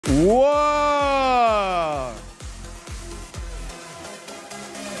Whoa!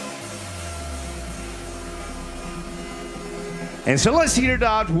 And so let's hear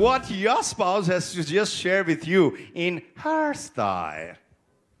out what your spouse has to just share with you in her style.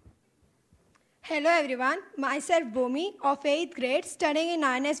 Hello everyone, myself Bhumi of 8th grade studying in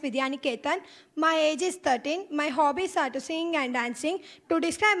INS Vidyaniketan. My age is 13. My hobbies are to sing and dancing. To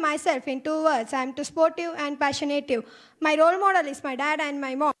describe myself in 2 words, I am too sportive and passionate. My role model is my dad and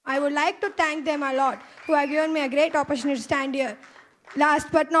my mom. I would like to thank them a lot who have given me a great opportunity to stand here.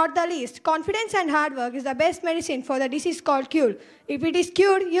 Last but not the least, confidence and hard work is the best medicine for the disease called cure. If it is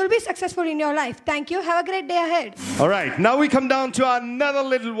cured, you'll be successful in your life. Thank you. Have a great day ahead. All right, now we come down to another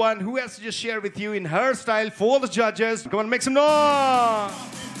little one who has to just share with you in her style for the judges. Come on, make some noise.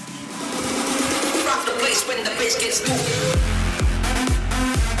 Rock the place when the bass gets moving.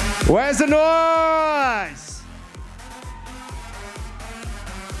 Where's the noise?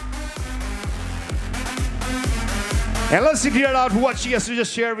 And let's figure out what she has to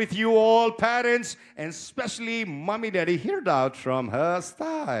just share with you all, parents, and especially mommy, daddy. Hear it out from her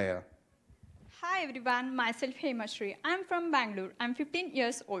style. Hi everyone, myself Hemashri. I'm from Bangalore. I'm 15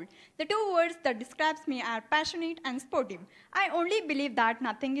 years old. The 2 words that describes me are passionate and sportive. I only believe that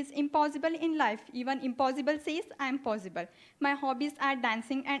nothing is impossible in life. Even impossible says I am possible. My hobbies are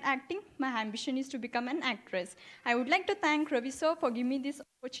dancing and acting. My ambition is to become an actress. I would like to thank Ravi sir for giving me this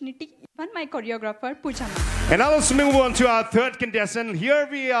opportunity, even my choreographer Pooja ma'am. And now let's move on to our third contestant. Here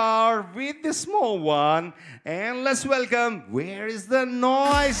we are with the small one. And let's welcome, where is the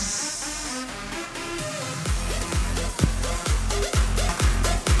noise?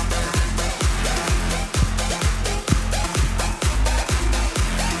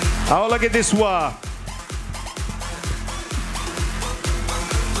 Oh, look at this one.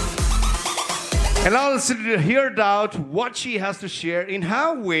 And now let's hear out what she has to share in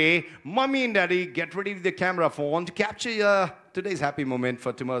her way. Mommy and daddy, get ready with the camera phone to capture today's happy moment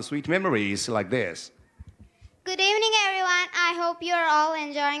for tomorrow's sweet memories like this. Good evening, everyone. I hope you're all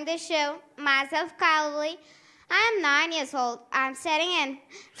enjoying the show. Myself, Kyle. I am 9 years old. I'm studying in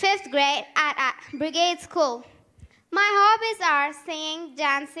 5th grade at Brigade School. My hobbies are singing,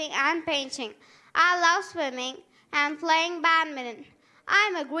 dancing, and painting. I love swimming and playing badminton.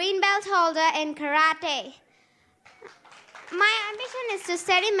 I'm a green belt holder in karate. My ambition is to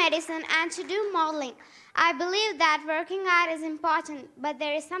study medicine and to do modeling. I believe that working hard is important, but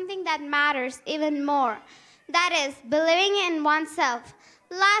there is something that matters even more. That is believing in oneself.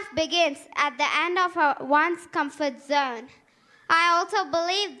 Life begins at the end of one's comfort zone. I also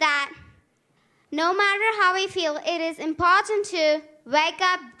believe that no matter how we feel, it is important to wake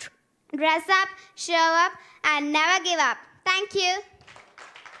up, dress up, show up, and never give up. Thank you.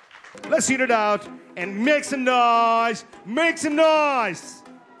 Let's hear it out and make some noise. Make some noise.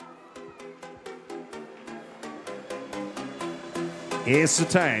 It's the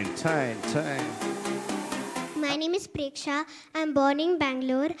time. My name is Preksha. I'm born in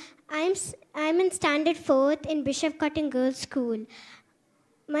Bangalore. I'm in standard 4th in Bishop Cotton Girls School.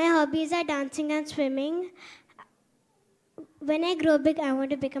 My hobbies are dancing and swimming. When I grow big, I want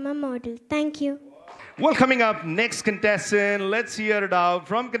to become a model. Thank you. Well, coming up, next contestant. Let's hear it out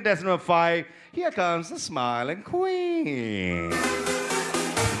from contestant number 5. Here comes the smiling queen.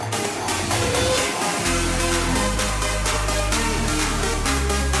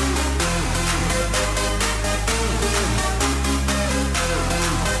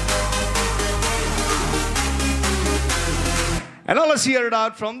 And now let's hear it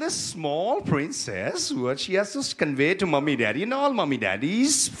out from this small princess, what she has to convey to mommy, daddy, and all mommy,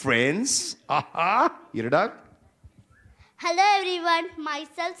 daddies, friends. Hear it out. Hello everyone,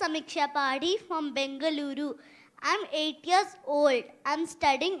 myself Samiksha Padi from Bengaluru. I'm 8 years old. I'm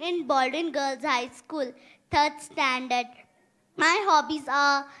studying in Baldwin Girls High School, 3rd standard. My hobbies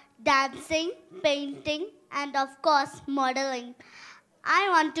are dancing, painting, and of course modeling. I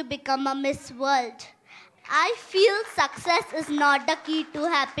want to become a Miss World. I feel success is not the key to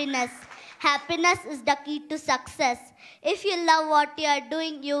happiness. Happiness is the key to success. If you love what you are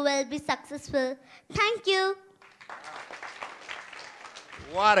doing, you will be successful. Thank you.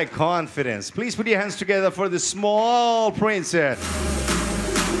 What a confidence. Please put your hands together for the small princess.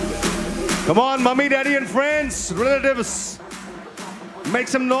 Come on, mommy, daddy, and friends, relatives. Make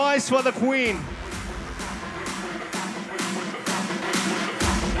some noise for the queen.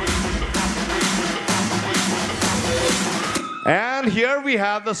 And here we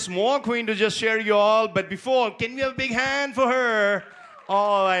have the small queen to just share you all. But before, can we have a big hand for her?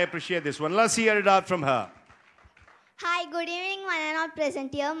 Oh, I appreciate this one. Let's hear it out from her. Hi, good evening, one and all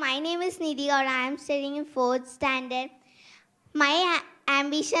present here. My name is Nidhi Gaur. I am studying in 4th standard. My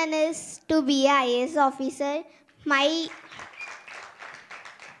ambition is to be a IAS officer. My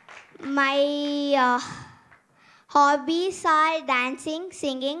hobbies are dancing,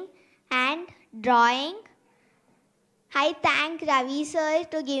 singing, and drawing. I thank Ravi sir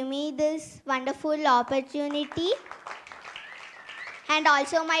to give me this wonderful opportunity, and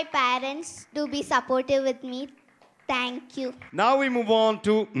also my parents to be supportive with me. Thank you. Now we move on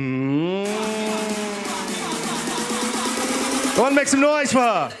to. Go on, make some noise for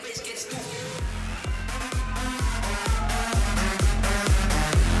her.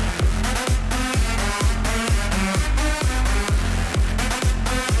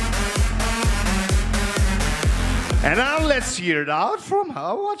 And now let's hear it out from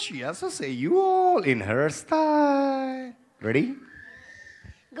her what she has to say. You all in her style. Ready?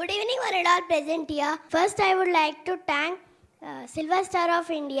 Good evening, one and all present here. First, I would like to thank Silver Star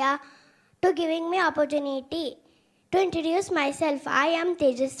of India to giving me opportunity to introduce myself. I am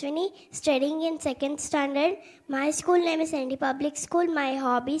Tejaswini, studying in 2nd standard. My school name is ND Public School. My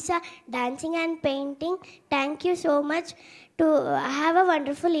hobbies are dancing and painting. Thank you so much. To have a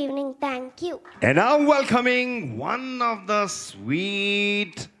wonderful evening. Thank you. And now welcoming one of the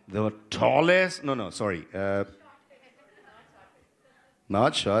tallest,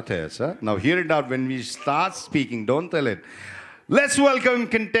 not shortest, huh? Now hear it out when we start speaking, don't tell it. Let's welcome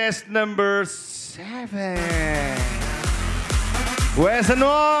contestant number 7. Where's the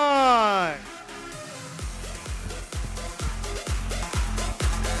noise?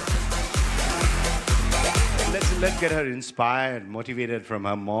 Let's get her inspired, motivated from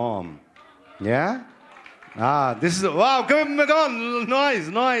her mom. Yeah? This is, wow, come on,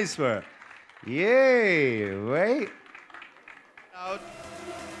 noise for her. Yay, wait.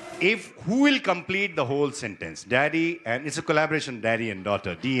 Who will complete the whole sentence? Daddy, and it's a collaboration, daddy and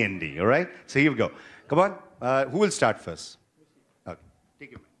daughter, D&D, all right? So here we go. Come on, who will start first? Okay,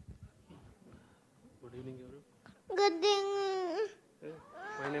 take your mic. Good evening, everyone. Good evening.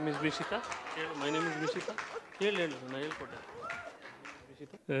 My name is Mishita.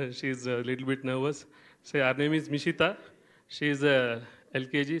 She's a little bit nervous. So her name is Mishita. She's a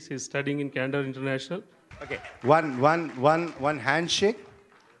LKG. She's studying in Canada International. Okay, one handshake.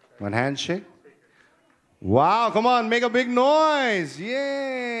 One handshake. Wow, come on, make a big noise.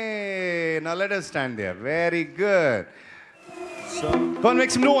 Yay. Now let us stand there. Very good. So, go on,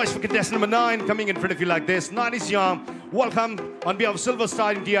 make some noise for contestant number 9 coming in front of you like this. 9 is young. Welcome on behalf of Silver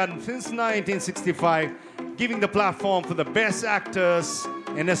Star India since 1965, giving the platform for the best actors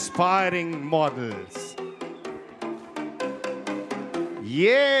and aspiring models.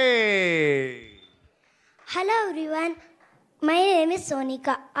 Yay! Hello everyone. My name is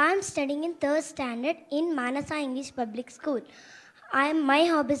Sonika. I am studying in 3rd standard in Manasa English Public School. My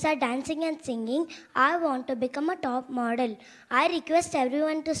hobbies are dancing and singing. I want to become a top model. I request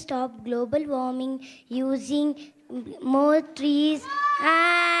everyone to stop global warming, using more trees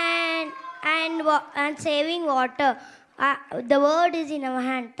and saving water. The world is in our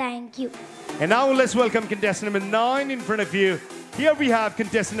hand. Thank you. And now let's welcome contestant number 9 in front of you. Here we have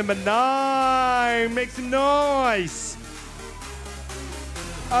contestant number 9. Make some noise.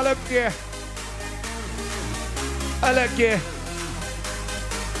 I look here. I look here.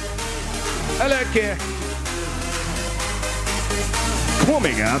 I look here.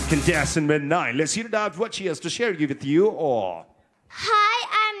 Coming up, contestant number 9. Let's hear it out what she has to share with you all. Hi,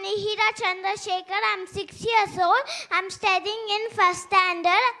 I'm Nihira Chandrasekhar. I'm 6 years old. I'm studying in 1st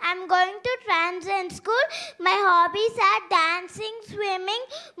standard. I'm going to Transient School. My hobbies are dancing, swimming,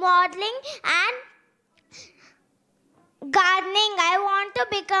 modeling, and gardening. I want to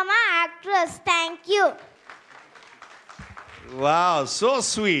become an actress. Thank you. Wow, so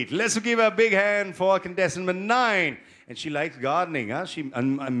sweet. Let's give a big hand for contestant number 9. And she likes gardening, huh? I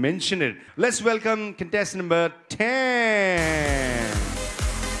mentioned it. Let's welcome contestant number 10.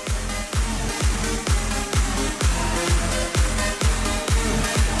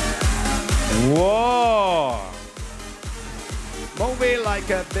 Whoa! Move it like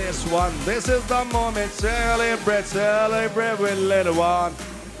this one. This is the moment. Celebrate with little one.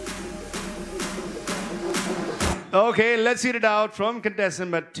 Okay, let's hear it out from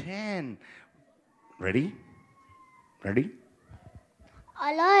contestant number 10. Ready? Ready?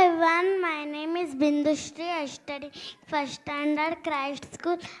 Hello everyone, my name is Bindushri. I study 1st standard Christ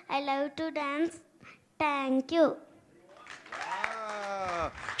School. I love to dance. Thank you.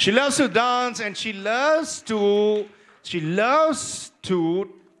 She loves to dance and she loves to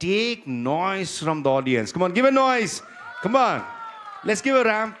take noise from the audience. Come on, give a noise. Come on. Let's give a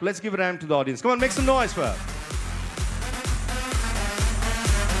ramp. Let's give a ramp to the audience. Come on, make some noise for her.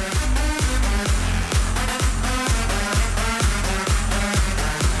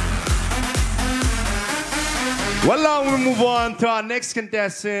 Well, now we move on to our next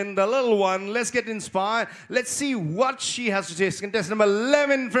contestant, the little one. Let's get inspired. Let's see what she has to say. Contestant number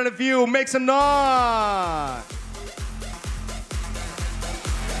 11 in front of you. Make some noise.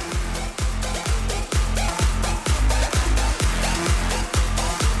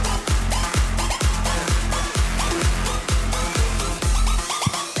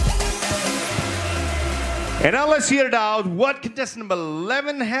 And now let's hear it out what contestant number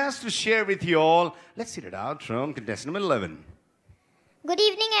 11 has to share with you all. Let's hear it out from contestant number 11. Good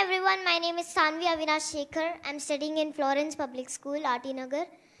evening, everyone. My name is Sanvi Avinash Shekhar. I'm studying in Florence Public School, RT Nagar,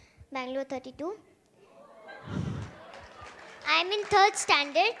 Bangalore 32. I'm in 3rd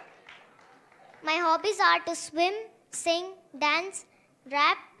standard. My hobbies are to swim, sing, dance,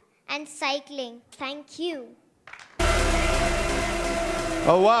 rap, and cycling. Thank you.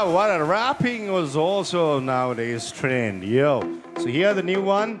 Oh wow, what a rapping was also nowadays trend. Yo. So here the new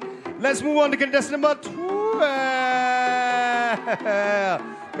one. Let's move on to contestant number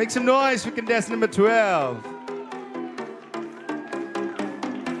 12. Make some noise for contestant number 12.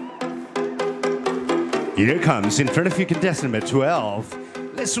 Here comes in front of you contestant number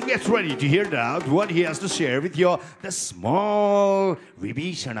 12. Let's get ready to hear out what he has to share with you, the small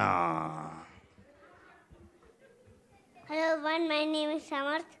Vibhishana. Hello everyone, my name is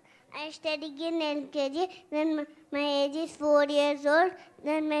Samarth. I study in LKG. Then my age is 4 years old.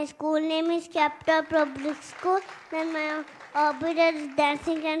 Then my school name is Capital Public School. Then my hobby is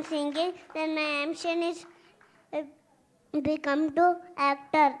dancing and singing. Then my ambition is become to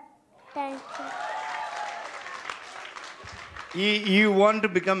actor. Thank you. You want to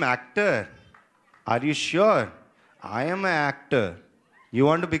become actor? Are you sure? I am an actor. You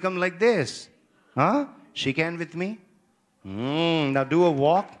want to become like this? Huh? Shake hand with me. Now do a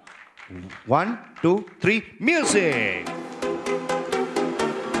walk. 1, 2, 3, music.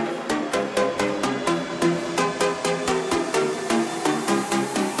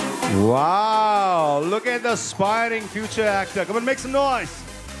 Wow, look at the aspiring future actor. Come on, make some noise.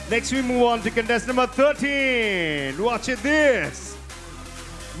 Next we move on to contestant number 13. Watch it this.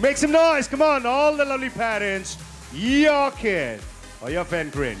 Make some noise, come on, all the lovely parents. Your kid or your fan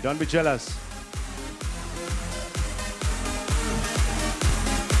print, don't be jealous.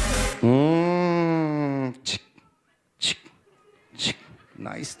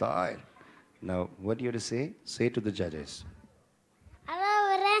 Nice style. Now, what do you have to say? Say to the judges.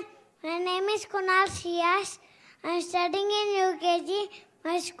 Hello everyone, my name is Kunal Sias. I am studying in UKG.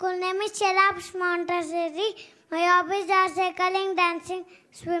 My school name is Chelabs Montessori. My hobbies are cycling, dancing,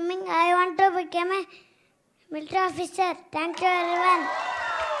 swimming. I want to become a military officer. Thank you everyone.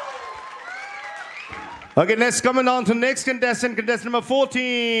 Okay, next coming on to next contestant, contestant number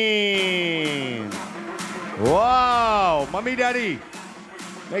 14. Wow, mommy, daddy,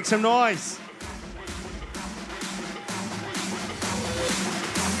 make some noise.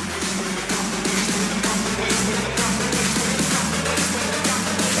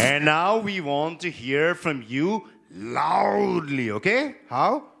 And now we want to hear from you loudly, okay?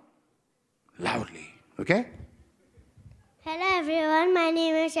 How? Loudly, okay? Hello everyone, my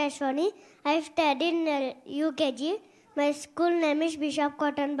name is Ashwani. I study in UKG. My school name is Bishop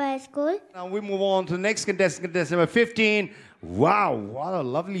Cotton Boys School. Now we move on to the next contestant, contestant number 15. Wow, what a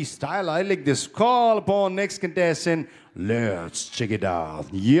lovely style. I like this. Call upon next contestant. Let's check it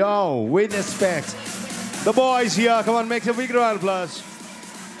out. Yo, with the specs. The boys here, come on, make a big round of applause.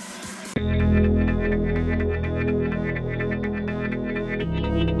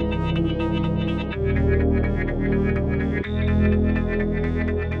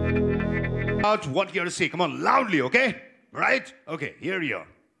 Out what you have to say. Come on, loudly, okay? Right? Okay, here you are.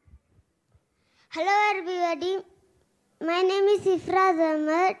 Hello everybody. My name is Ifraz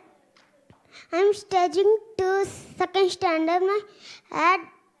Ahmed. I'm studying to 2nd standard at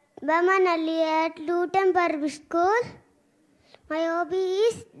Bamanalli at Luton Public School. My hobby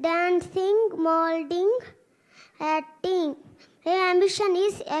is dancing, molding, acting. My ambition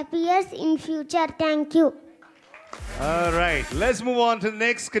is appears in future. Thank you. All right, let's move on to the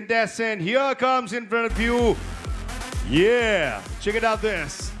next contestant. Here comes in front of you. Yeah, check it out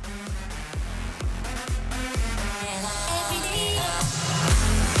this.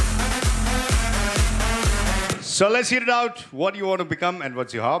 So let's hear it out. What do you want to become and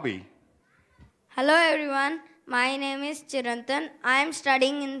what's your hobby? Hello everyone, my name is Chirantan. I am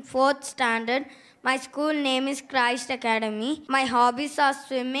studying in 4th standard. My school name is Christ Academy. My hobbies are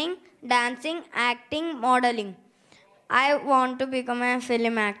swimming, dancing, acting, modeling. I want to become a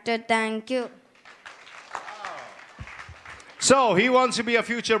film actor. Thank you. So he wants to be a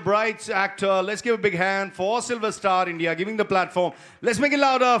future bright actor. Let's give a big hand for Silver Star India, giving the platform. Let's make it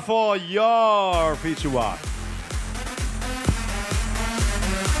louder for your future one.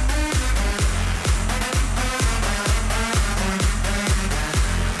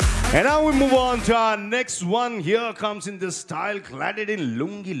 And now we move on to our next one. Here comes in this style, cladded in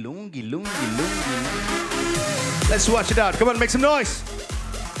lungi, lungi, lungi, lungi. Let's watch it out. Come on, make some noise.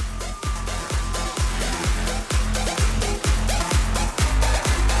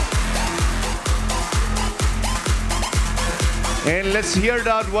 And let's hear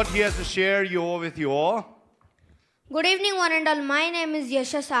out what he has to share with you all. Good evening, one and all. My name is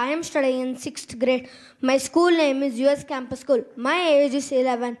Yashas. I am studying in 6th grade. My school name is US Campus School. My age is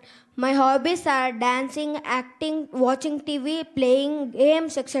 11. My hobbies are dancing, acting, watching TV, playing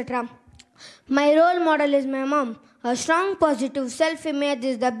games, etc. My role model is my mom. A strong, positive self-image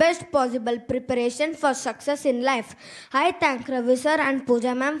is the best possible preparation for success in life. I thank Ravi sir and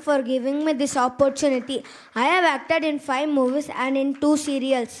Pooja ma'am for giving me this opportunity. I have acted in 5 movies and in 2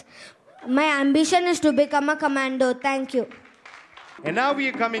 serials. My ambition is to become a commando. Thank you. And now we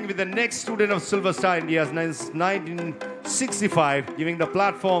are coming with the next student of Silver Star India since 1965, giving the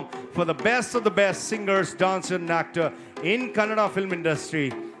platform for the best of the best singers, dancer and actor in Kannada film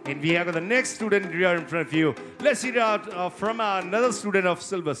industry. And we have got the next student here in front of you. Let's hear out from another student of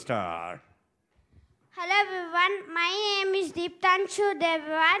Silver Star. Hello everyone, my name is Deeptanshu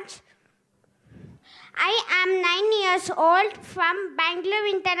Devraj. I am 9 years old from Bangalore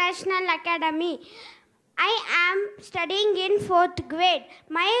International Academy. I am studying in 4th grade.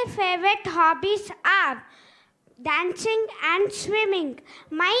 My favorite hobbies are dancing and swimming.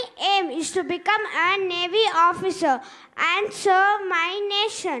 My aim is to become a Navy officer and serve my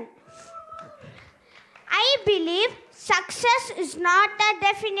nation. I believe success is not a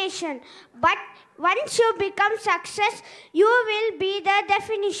definition, but once you become success, you will be the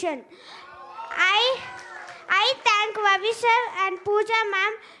definition. I thank Ravi sir and Pooja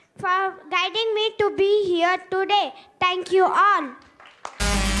ma'am for guiding me to be here today. Thank you all.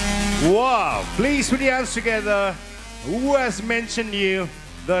 Wow, please put your hands together. Who has mentioned you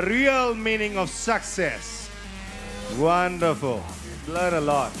the real meaning of success? Wonderful. Learn a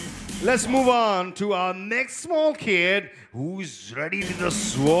lot. Let's move on to our next small kid who's ready with the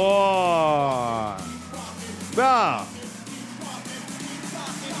sword. Wow.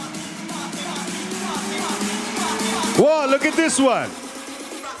 Whoa, look at this one.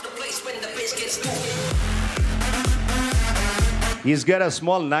 He's got a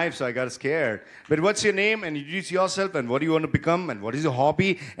small knife, so I got scared. But what's your name? And introduce yourself, and what do you want to become? And what is your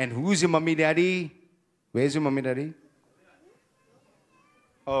hobby? And who's your mommy, daddy? Where's your mommy, daddy?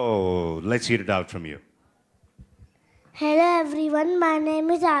 Oh, let's hear it out from you. Hello everyone, my name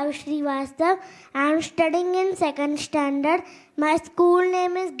is Ayush Srivastav. I am studying in 2nd standard. My school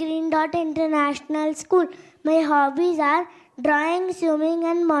name is Green Dot International School. My hobbies are drawing, swimming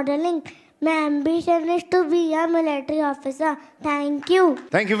and modeling. My ambition is to be a military officer. Thank you.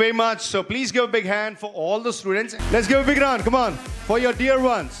 Thank you very much. So please give a big hand for all the students. Let's give a big round, come on, for your dear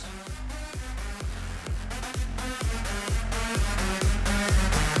ones.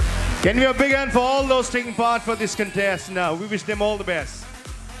 Can we have a big hand for all those taking part for this contest now? We wish them all the best.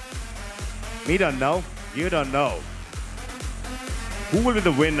 Me don't know. You don't know. Who will be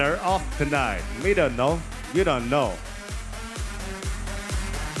the winner of tonight? Me don't know. You don't know.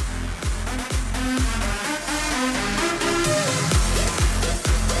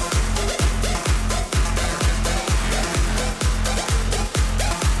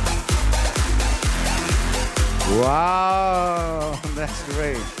 Wow, that's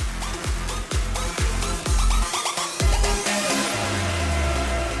great.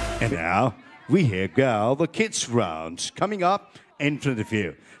 And now, we hear go the kids round coming up in front of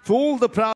you. For all the proud